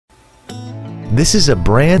This is a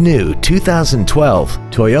brand new 2012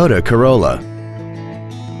 Toyota Corolla.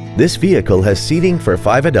 This vehicle has seating for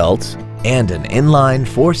 5 adults and an inline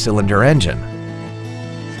 4-cylinder engine.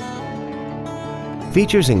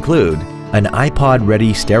 Features include an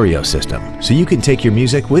iPod-ready stereo system so you can take your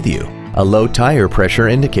music with you, a low tire pressure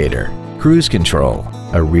indicator, cruise control,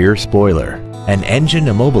 a rear spoiler, an engine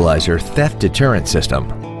immobilizer theft deterrent system,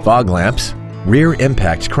 fog lamps, rear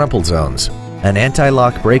impact crumple zones, an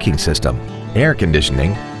anti-lock braking system, air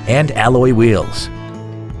conditioning, and alloy wheels.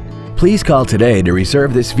 Please call today to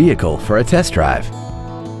reserve this vehicle for a test drive.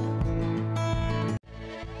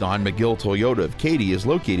 Don McGill Toyota of Katy is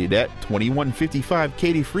located at 2155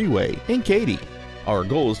 Katy Freeway in Katy. Our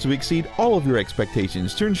goal is to exceed all of your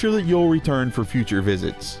expectations to ensure that you'll return for future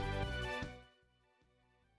visits.